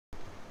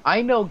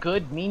I know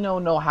good, me no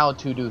know how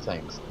to do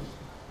things.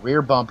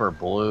 Rear bumper,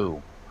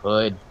 blue.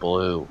 Hood,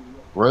 blue.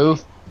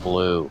 Roof,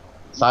 blue.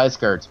 Side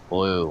skirts,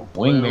 blue.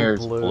 Wing Blue,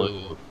 mirrors, blue.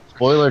 blue.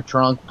 Spoiler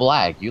trunk,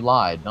 black. You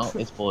lied. No,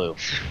 it's blue.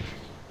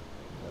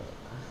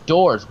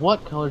 Doors,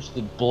 what color's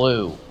the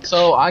blue?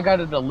 So I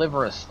gotta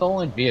deliver a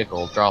stolen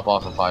vehicle, drop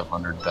off a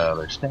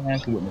 $500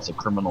 stack, witness a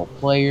criminal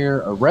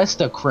player, arrest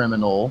a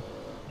criminal,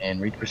 and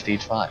reach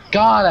prestige 5.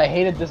 God, I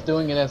hated this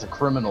doing it as a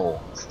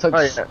criminal. This took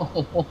Oh, yeah.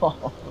 so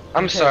long.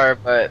 I'm Okay, sorry,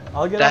 but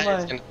I'll get that on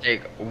is my- gonna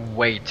take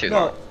way too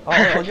No, long.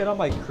 I'll get on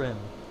my crim,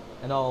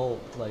 and I'll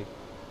like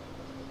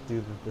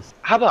do this.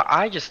 How about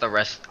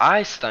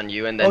I stun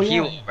you and then Oh, he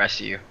yeah. will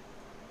arrest you.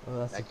 Oh,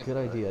 that's a That can good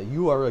work. idea.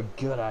 You are a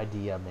good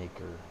idea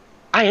maker.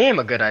 I am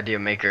a good idea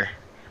maker.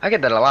 I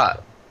get that a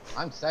lot.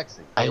 I'm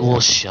sexy. I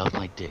will shove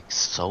my dick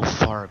so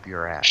far up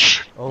your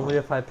ass. Only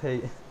if I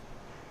pay.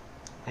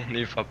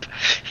 Only if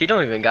he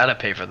don't even gotta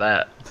pay for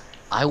that.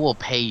 I will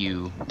pay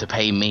you to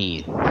pay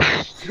me.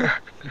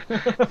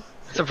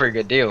 That's a pretty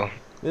good deal.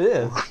 It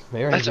is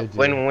very That's a good. deal.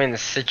 win-win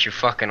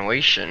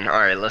situation. All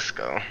right, let's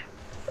go.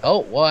 Oh,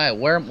 why?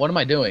 What am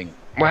I doing?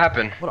 What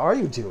happened? What are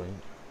you doing?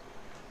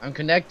 I'm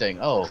connecting.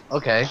 Oh,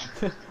 okay.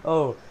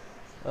 Oh.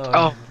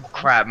 Oh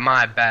crap!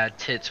 My bad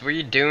tits. Were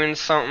you doing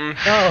something?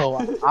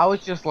 No, I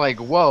was just like,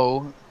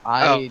 whoa.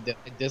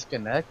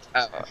 Disconnect.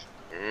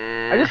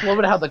 I just love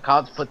it how the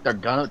cops put their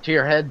gun up to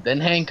your head, then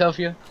handcuff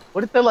you.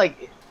 What if they're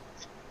like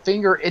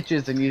finger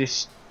itches and you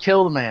just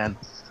kill the man?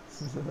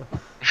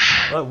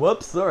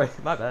 Whoops, sorry,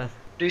 my bad.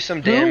 do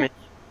some Who damage.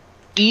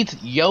 eats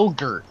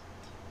yogurt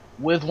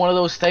with one of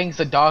those things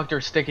the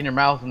doctors stick in your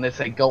mouth and they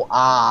say go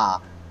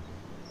ah?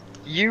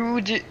 Are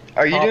you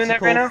doing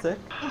that right now? Popsicle stick?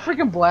 A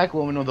freaking black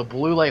woman with a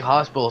blue light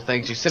hospital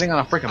thing. She's sitting on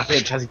a freaking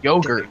bench, has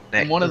yogurt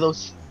and one of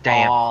those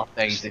Damn.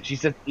 things, and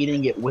she's just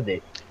eating it with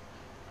it.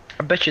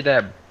 I bet you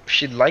that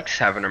she likes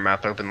having her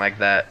mouth open like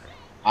that.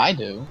 I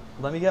do.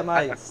 Let me get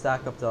my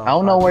stack up to. I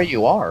don't know where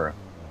you are.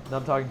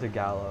 I'm talking to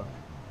Gala.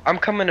 I'm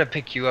coming to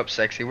pick you up,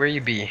 sexy. Where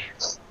you be?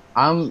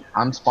 I'm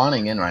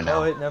spawning in right now.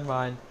 Oh wait, never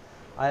mind.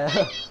 I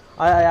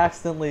I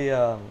accidentally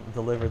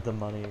delivered the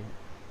money.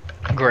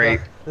 Great.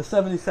 The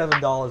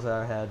 $77 that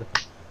I had.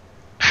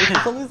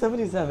 It's only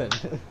 77.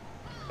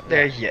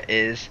 There you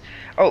is.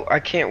 Oh, I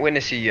can't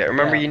witness you yet.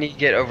 Remember, Yeah. you need to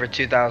get over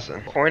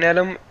 2,000. Point at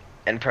him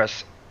and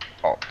press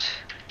Alt.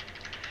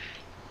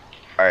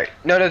 All right.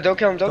 No, don't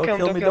kill him. Don't kill him.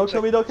 Don't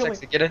kill me, don't kill me.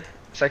 Sexy, get in.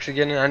 Sexy,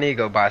 get in. I need to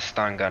go buy a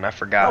stun gun. I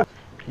forgot.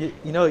 You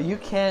know you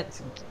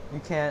can't.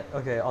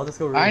 Okay, I'll just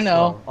go really I know.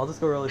 slow. I'll just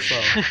go really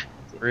slow.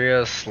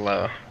 Real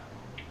slow.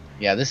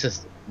 Yeah,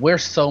 we're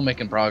so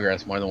making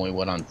progress more than we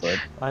would on foot.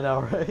 I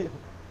know, right? You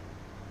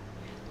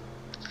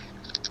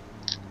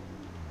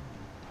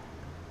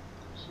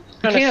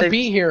Trying to can't save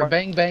be here, more.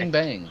 bang, bang,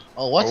 bang.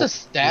 Oh, what's Oh. a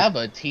stab,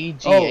 a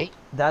TG8? Oh,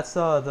 that's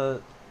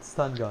the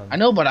stun gun. I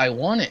know, but I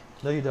want it.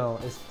 No, you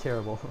don't. It's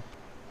terrible.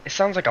 It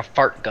sounds like a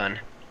fart gun.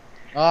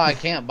 Oh, I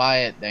can't buy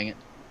it, dang it.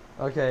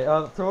 Okay,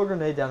 throw a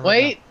grenade down.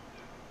 Wait!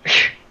 Do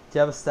you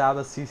have a stab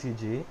of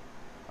CCG?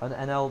 An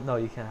NL? No,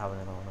 you can't have an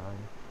NL9.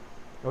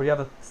 Or do you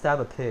have a stab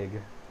of pig?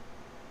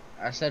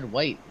 I said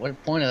wait.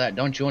 What point of that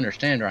don't you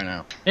understand right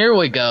now? Here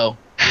we go.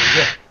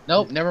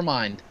 Nope, never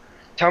mind.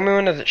 Tell me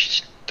when to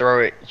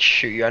throw it,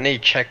 shoot you. I need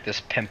to check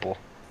this pimple.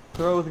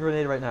 Throw it with a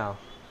grenade right now.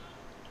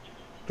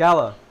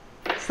 Gala,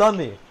 stun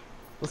me.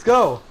 Let's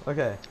go.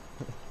 Okay.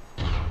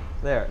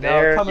 There.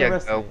 There Now come you and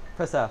rest go. me.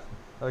 Press F.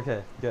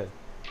 Okay, good.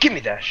 Give me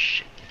that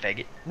shit, you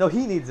faggot. No,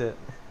 he needs it.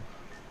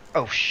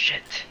 Oh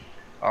shit.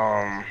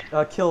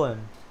 Kill him.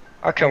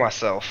 I'll kill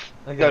myself.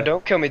 Okay. No,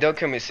 don't kill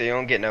me so you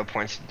don't get no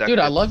points deducted. Dude,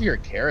 I love your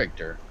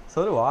character.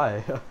 So do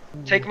I.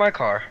 Take my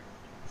car.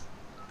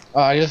 Oh,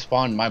 I just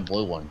spawned my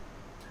blue one.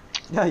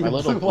 Yeah, you My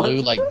little blew one.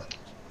 blue, like,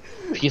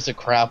 piece of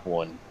crap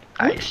one.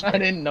 Nice. I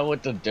didn't know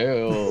what to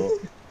do.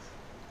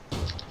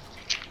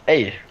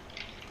 Hey.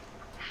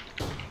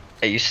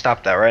 Hey, you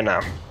stop that right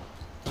now.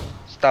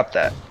 Stop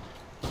that.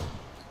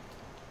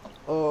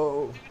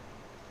 Oh.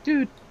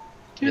 Dude.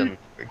 You'll Dude.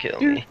 never kill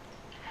Dude. me.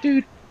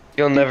 Dude.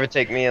 You'll never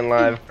take me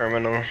alive,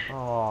 criminal.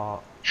 Aw.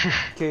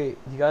 Okay,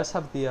 you guys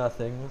have the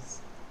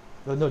things?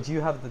 No, do you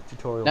have the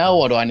tutorial? Now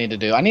what do I need to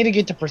do? I need to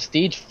get to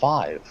prestige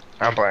 5.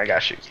 I'm playing. I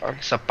got shoes on.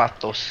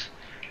 Zapatos.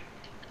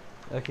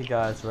 Okay,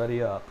 guys,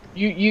 ready up.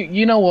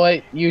 You know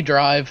what? You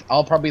drive.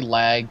 I'll probably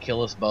lag,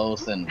 kill us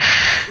both, and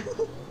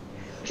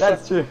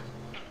That's true.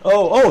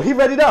 Oh, he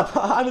readied up.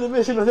 I'm in a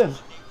mission with him.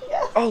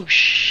 Oh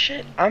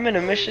shit! I'm in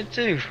a mission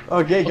too.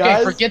 Okay, okay,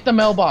 guys. forget the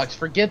mailbox.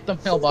 Forget the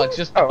mailbox.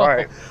 Just Oh,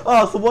 alright.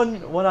 Oh, so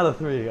one out of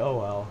 3. Oh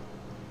well.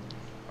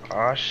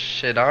 Oh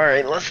shit! All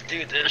right, let's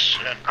do this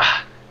shit.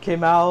 Ah, Okay,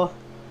 Mal,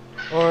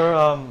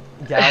 or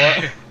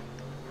Gala,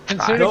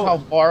 Considering Don't- how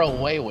far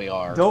away we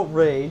are. don't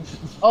rage.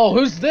 Oh,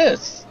 who's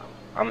this?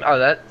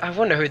 I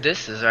wonder who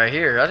this is right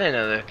here. I didn't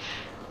know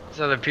there's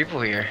other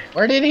people here.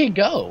 Where did he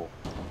go?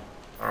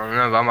 I don't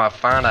know, but I'm gonna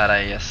find out,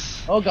 I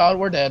guess. Oh god,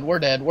 we're dead. We're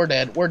dead. We're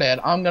dead. We're dead.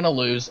 I'm gonna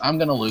lose. I'm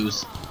gonna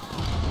lose.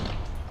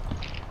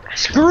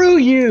 Screw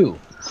you!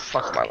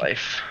 Fuck my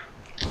life.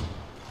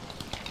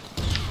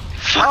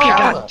 Fucking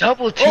got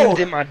double teamed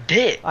in my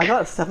dick. I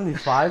got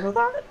 75 of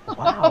that?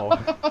 Wow.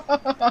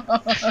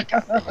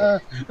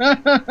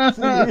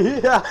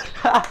 Yeah.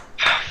 Fuck,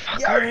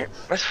 alright.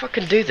 Let's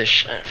fucking do this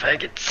shit,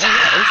 faggots.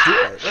 Let's do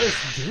it.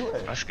 Let's do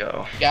it. Let's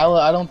go.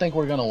 Gala, I don't think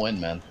we're gonna win,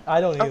 man.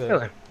 I don't Oh, either.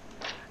 really?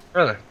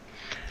 Really?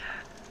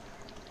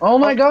 Oh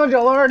my god,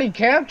 y'all already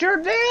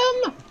captured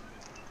them?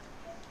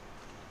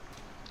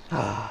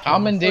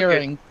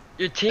 Commandeering.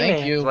 Your Thank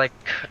teammate you. has like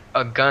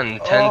a gun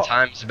 10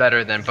 times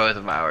better than both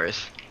of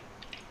ours.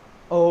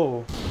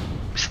 Oh.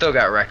 Still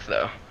got wrecked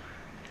though.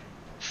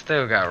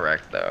 Still got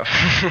wrecked though.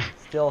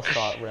 Still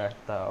shot wrecked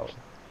though.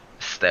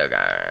 Still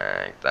got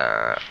wrecked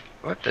though.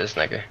 What this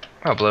nigga?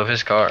 I'll blow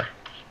his car.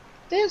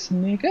 This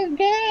nigga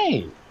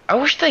gay. I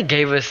wish they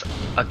gave us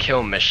a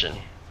kill mission.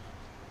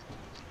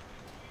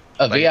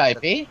 A Like-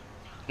 VIP?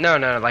 No,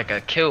 like a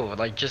kill,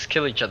 like just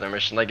kill each other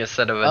mission, like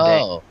instead of a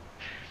Oh. day.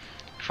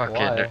 Fucking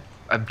Why?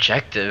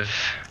 objective.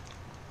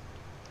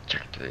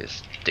 Objective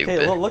is Okay,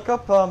 stupid. look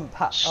up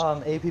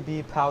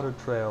APB powder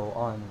trail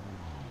on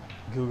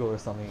Google or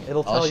something.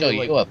 It'll tell I'll show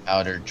you, you like, a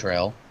powdered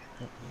trail.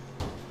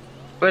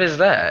 What is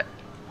that?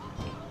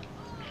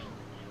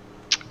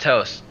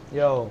 Toast.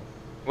 Yo.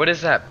 What is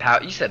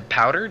that? You said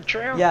powdered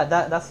trail? Yeah,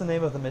 that's the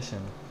name of the mission.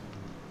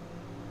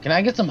 Can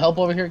I get some help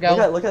over here,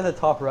 Gala? Look at the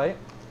top right.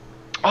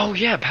 Oh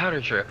yeah, powder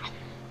trail.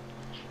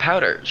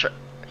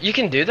 You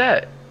can do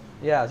that?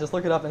 Yeah, just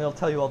look it up and it'll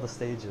tell you all the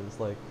stages.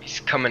 Like, He's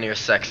coming here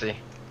sexy.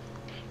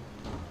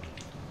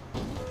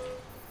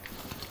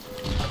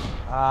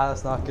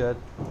 that's not good.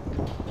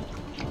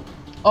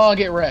 Oh, I'll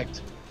get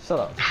wrecked. Shut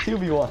up.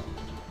 2v1.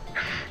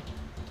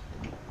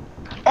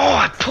 Oh,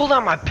 I pulled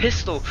out my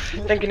pistol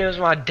thinking it was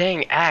my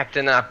dang act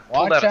and I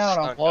pulled Watch out a out,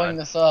 I'm stun blowing gun.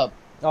 this up.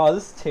 Oh,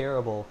 this is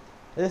terrible.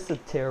 This is a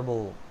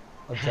terrible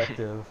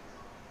objective.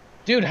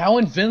 Dude, how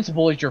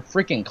invincible is your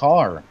freaking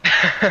car?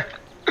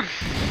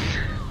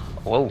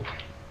 Whoa.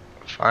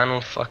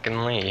 Final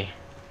fucking Lee.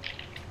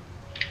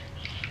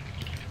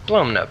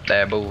 Blowing up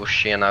that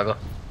bullshit, nuggle.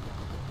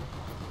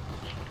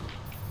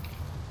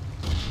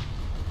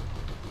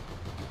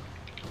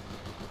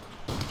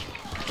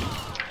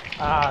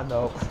 Ah,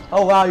 no.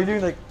 Oh, wow, you're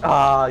doing like,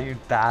 you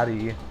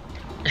baddie.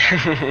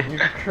 You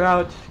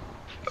crouch,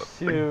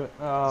 shoot,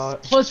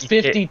 Plus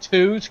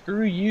 52,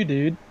 screw you,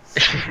 dude.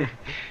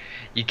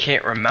 You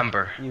can't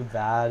remember you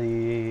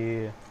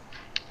baddie.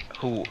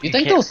 who. You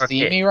think they'll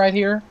see me right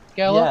here,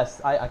 Gala?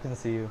 Yes, I can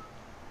see you.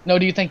 No,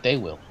 do you think they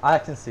will? I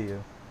can see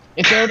you.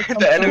 If they were to come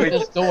The through enemy-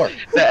 this door. the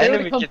If they were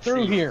enemy to come can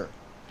through see. here.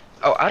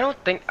 Oh, I don't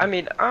think. I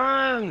mean,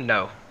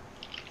 no.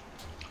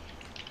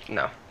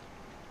 No.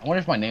 I wonder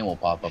if my name will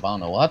pop up. I don't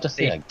know. We'll have to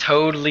see. They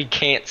totally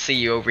can't see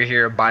you over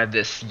here by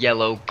this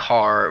yellow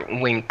car.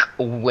 Wink,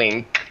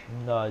 wink.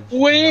 Nudge.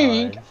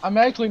 Wink! nudge. I'm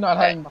actually not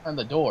hiding behind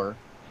the door.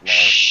 Lol.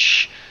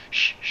 Shh,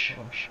 shh, shh,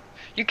 shh.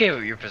 You gave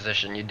up your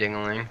position, you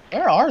dingling.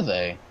 Where are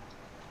they?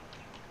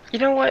 You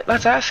know what?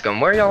 Let's ask them.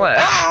 Where y'all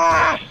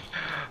at?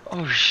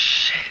 Oh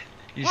shit!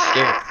 You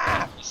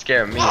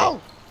scared me.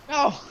 No!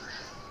 No!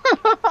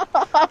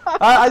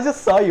 I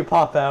just saw you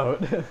pop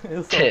out. It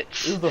was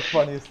Tits. It was the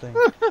funniest thing.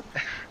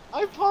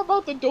 I pop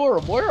out the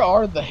door. Where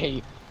are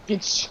they?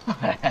 Get shot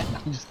at.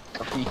 I'm just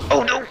kidding.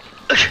 Oh no!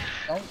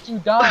 Don't you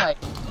die.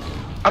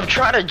 I'm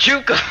trying to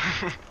juke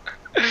 'em.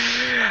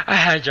 I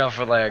had y'all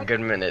for like a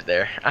good minute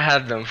there. I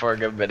had them for a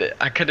good minute.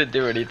 I couldn't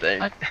do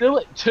anything. I feel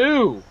it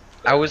too.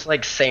 I was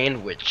like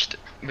sandwiched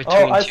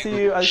between I two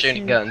see you, I shooting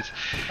see you. guns.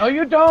 No,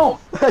 you don't.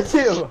 I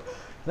do.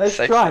 Nice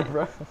Sexy. try,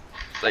 bro.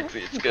 Sexy,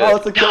 it's good. Oh,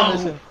 it's a kill No!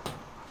 mission.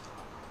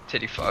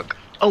 Titty fuck.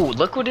 Oh,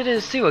 look what it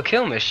is too, a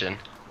kill mission.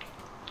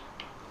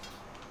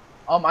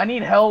 I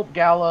need help,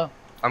 Gala.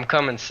 I'm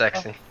coming,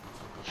 sexy.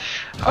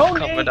 Oh, I'm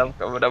coming, Nate. I'm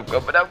coming, I'm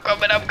coming, I'm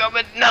coming, I'm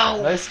coming.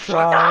 No! Nice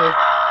try.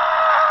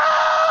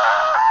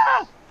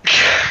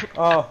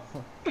 Oh.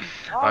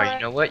 Oh, you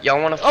know what?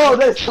 Y'all wanna Oh,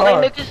 nice play,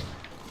 try. niggas?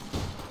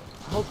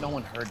 I hope no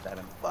one heard that.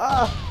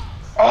 Ah.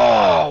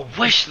 Oh,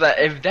 wish that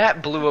if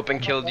that blew up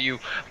and killed you,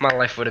 my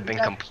life would have been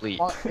complete.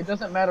 It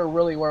doesn't matter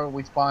really where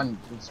we spawn.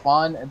 We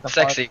spawn at the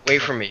Sexy,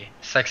 wait for me.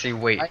 Sexy,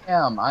 wait. I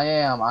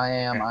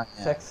am.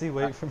 Sexy,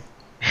 wait for me.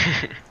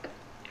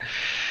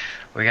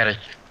 We gotta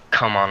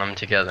come on them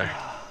together.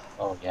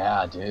 Oh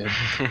yeah, dude.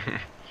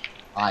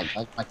 I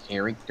like my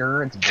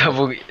character. It's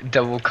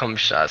double cum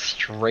shot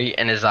straight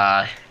in his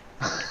eye.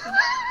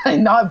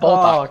 not both.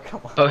 Oh,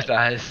 come on. Both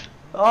eyes.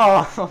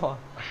 Oh.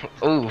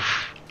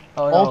 Oof.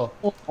 Oh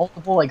no.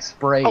 Multiple like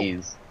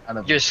sprays. Out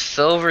of Your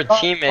silver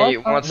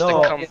teammate wants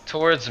no. to come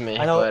towards me,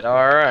 I know. but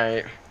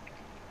alright.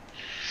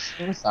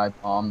 suicide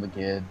bomb the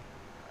kid.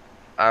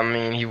 I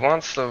mean, he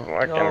wants to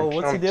fucking No,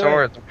 what's he come doing?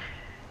 towards me.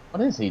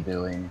 What is he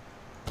doing?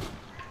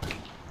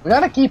 We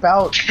gotta keep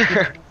out.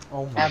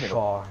 Oh my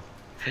god.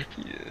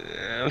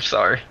 Yeah, I'm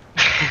sorry.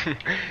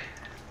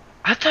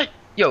 I thought,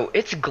 yo,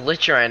 it's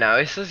glitchy right now.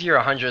 It says you're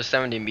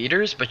 170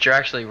 meters, but you're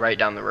actually right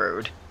down the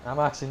road. I'm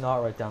actually not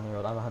right down the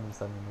road. I'm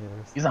 170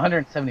 meters. He's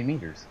 170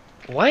 meters.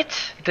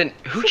 What? Then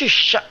who just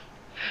shot?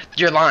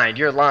 You're lying,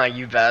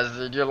 you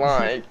bastard. You're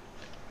lying.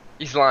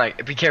 He's lying.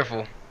 Be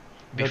careful. Be No,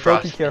 don't be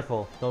frosty.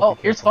 careful. Don't Oh,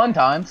 be here's careful. fun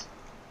times.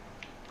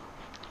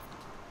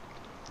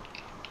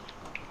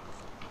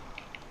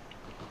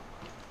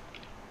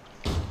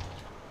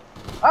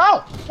 Oh!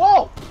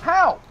 Whoa!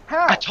 How?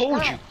 How? I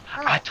told you.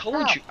 How? I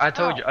told How? you. I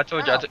told you. I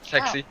told you. How?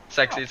 Sexy.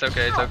 Sexy. It's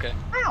okay. It's How? okay.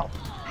 How?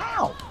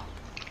 How?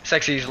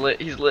 Sexy. He's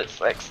lit. He's lit.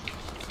 Sex.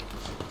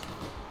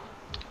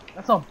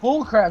 That's some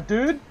bullcrap,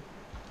 dude.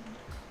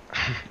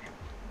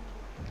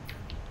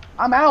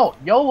 I'm out.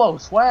 YOLO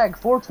swag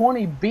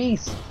 420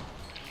 beast.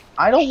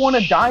 I don't want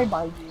to die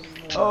by you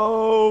anymore.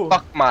 Oh.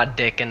 Fuck my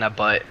dick in the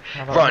butt.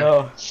 I don't Run.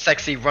 know.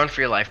 Sexy. Run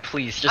for your life,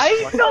 please. Just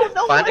I run. don't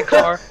know Find a what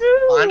car. to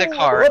do. Find a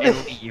car What and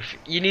is- leave.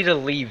 You need to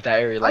leave that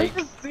area. Like, I'm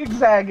just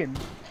zigzagging.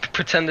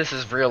 pretend this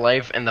is real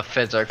life and the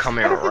feds are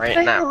coming What if right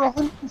it's now.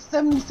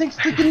 176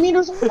 freaking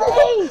meters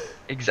away?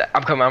 Exact.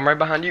 I'm coming. I'm right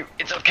behind you.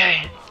 It's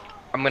okay.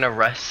 I'm gonna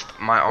rest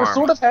my arm. We're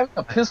sort of having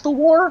a pistol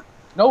war?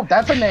 Nope,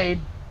 that's a nade.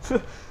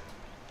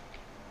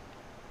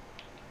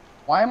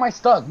 Why am I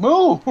stuck?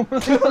 Move!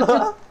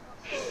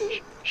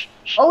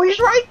 Oh, he's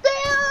right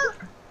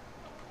there!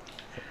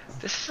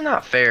 This is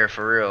not fair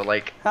for real.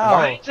 Like, How?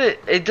 why is it?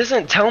 It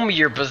doesn't tell me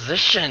your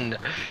position.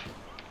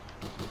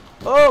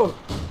 Oh.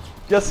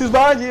 Guess who's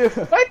behind you?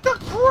 What the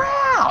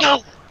crap?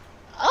 No.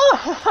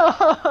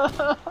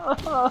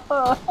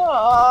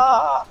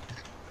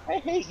 I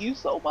hate you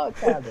so much,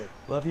 Heather.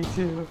 Love you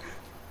too.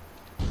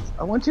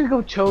 I want you to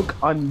go choke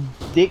on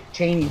Dick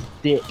Cheney's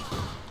dick.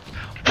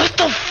 What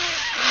the?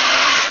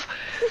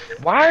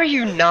 Why are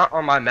you not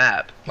on my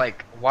map?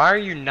 Like, why are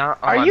you not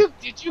on? Are my you?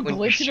 Did you when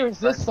glitch it, or is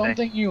shoot this that thing?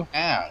 something you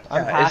have?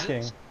 I'm Yeah, is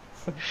hacking.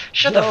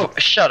 Shut the.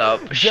 Jokes. Shut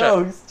up.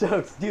 Shut.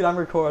 Jokes, dude. I'm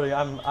recording.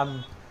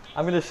 I'm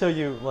gonna show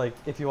you like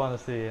if you want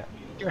to see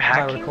You're my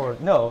hacking.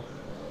 recording. No,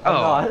 I'm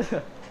Oh.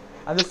 not.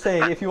 I'm just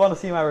saying if you want to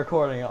see my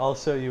recording, I'll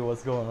show you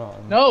what's going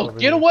on. No, over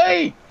get here.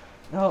 away!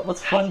 No,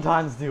 what's Fun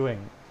Times doing?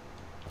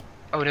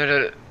 Oh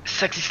no.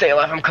 Sexy, stay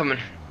alive. I'm coming.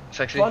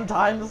 Sexy. Fun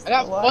Times. I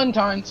got What? fun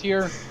times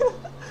here.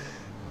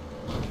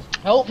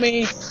 Help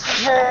me!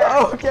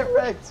 Oh, get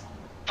wrecked.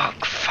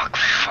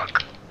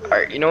 Fuck.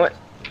 Alright, you know what?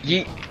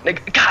 Yeet.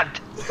 Nigga,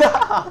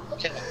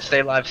 God. Stay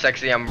alive,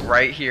 sexy. I'm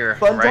right here.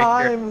 Fun right here.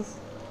 times.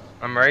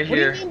 I'm right What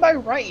do you here. mean by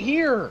right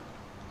here?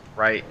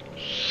 Right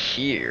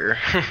here.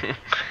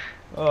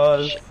 Oh,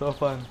 this is so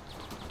fun.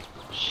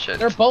 Shit.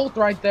 They're both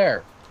right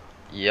there.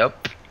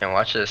 Yep. And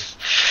watch this.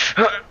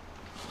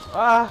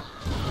 Ah.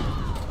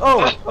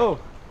 Oh, oh.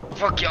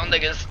 Fuck y'all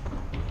niggas.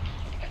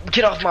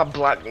 Get off my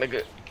block,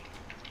 nigga.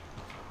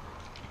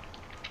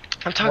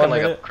 I'm talking 1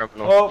 like minute. a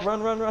criminal. Oh,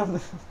 run.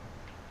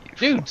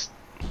 Dude,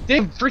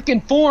 dig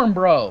freaking form,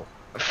 bro.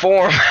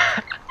 Form.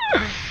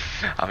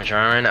 I'm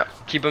trying right now.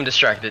 Keep him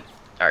distracted.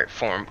 Alright,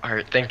 form.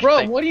 Alright, thank you. Bro,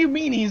 thank- what do you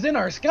mean he's in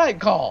our Skype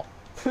call?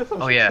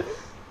 Oh yeah.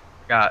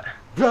 Got.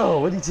 Bro,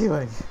 what are you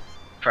doing?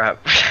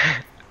 Crap.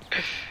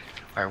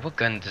 Alright, what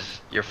gun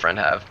does your friend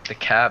have? The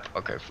cap?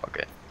 Okay, fuck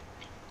it.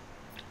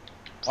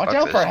 Watch Fuck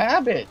out this. for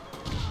Habit.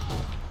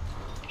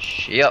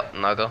 Yep,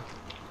 Nuggle.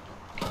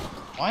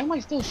 Why am I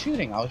still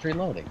shooting? I was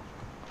reloading.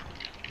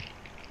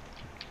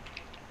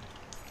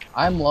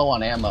 I'm low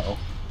on ammo.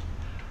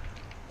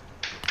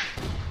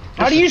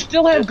 How do you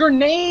still have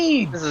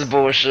grenades? This is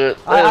bullshit.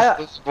 I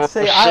This is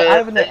bullshit. I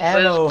have an This is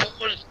ammo.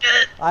 bullshit.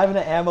 I have an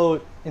ammo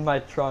in my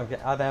trunk.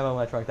 I have ammo in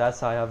my trunk. That's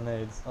how I have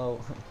nades. Oh.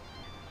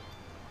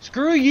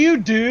 Screw you,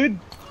 dude.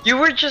 You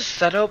were just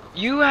set up.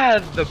 You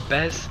had the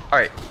best.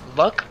 Alright,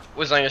 luck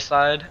was on your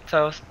side,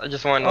 Telson. I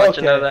just wanted to let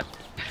you know Okay.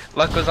 that.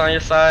 Luck was on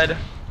your side.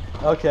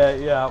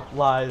 Okay, yeah,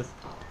 lies.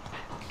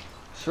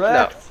 No.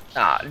 Shrek.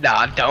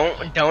 Nah,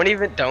 don't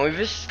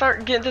even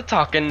start getting to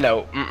talking.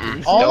 No,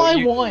 All Don't I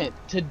you- want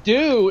to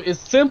do is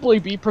simply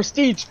be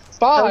Prestige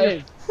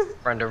 5.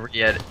 Friend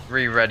to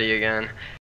re-ready again.